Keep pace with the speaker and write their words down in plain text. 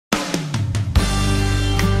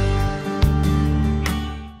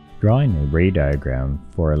Drawing a ray diagram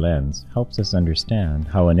for a lens helps us understand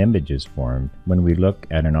how an image is formed when we look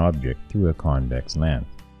at an object through a convex lens.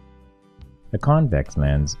 A convex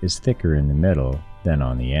lens is thicker in the middle than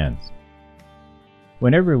on the ends.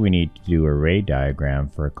 Whenever we need to do a ray diagram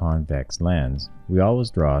for a convex lens, we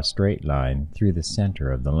always draw a straight line through the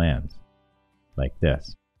center of the lens, like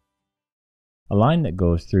this. A line that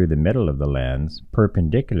goes through the middle of the lens,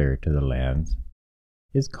 perpendicular to the lens,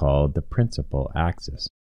 is called the principal axis.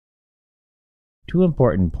 Two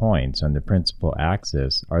important points on the principal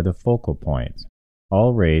axis are the focal points.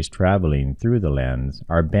 All rays traveling through the lens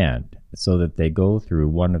are bent so that they go through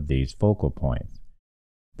one of these focal points.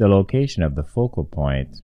 The location of the focal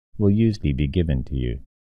points will usually be given to you.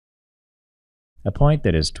 A point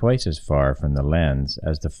that is twice as far from the lens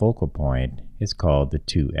as the focal point is called the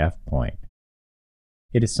 2F point.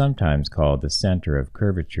 It is sometimes called the center of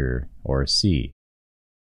curvature, or C.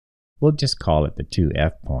 We'll just call it the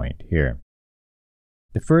 2F point here.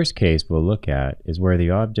 The first case we'll look at is where the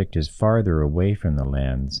object is farther away from the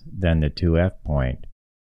lens than the 2F point,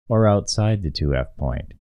 or outside the 2F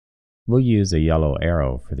point. We'll use a yellow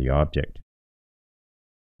arrow for the object.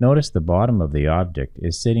 Notice the bottom of the object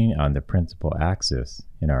is sitting on the principal axis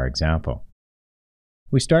in our example.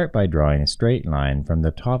 We start by drawing a straight line from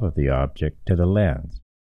the top of the object to the lens,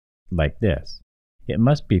 like this. It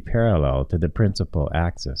must be parallel to the principal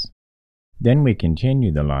axis. Then we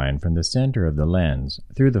continue the line from the center of the lens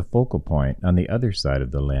through the focal point on the other side of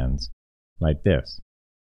the lens, like this.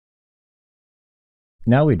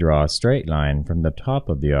 Now we draw a straight line from the top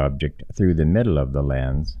of the object through the middle of the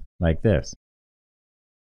lens, like this.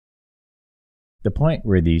 The point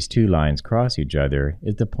where these two lines cross each other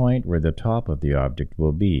is the point where the top of the object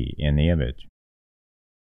will be in the image.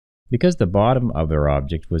 Because the bottom of our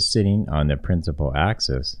object was sitting on the principal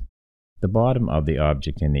axis, the bottom of the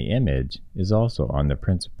object in the image is also on the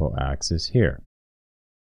principal axis here.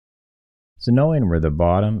 So knowing where the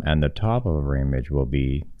bottom and the top of our image will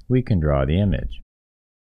be, we can draw the image.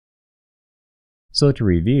 So to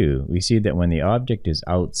review, we see that when the object is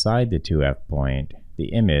outside the 2F point, the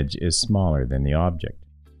image is smaller than the object,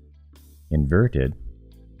 inverted,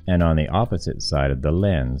 and on the opposite side of the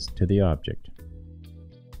lens to the object.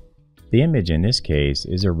 The image in this case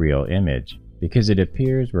is a real image, because it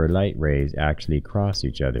appears where light rays actually cross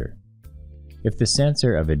each other. If the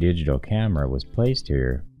sensor of a digital camera was placed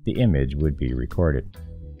here, the image would be recorded.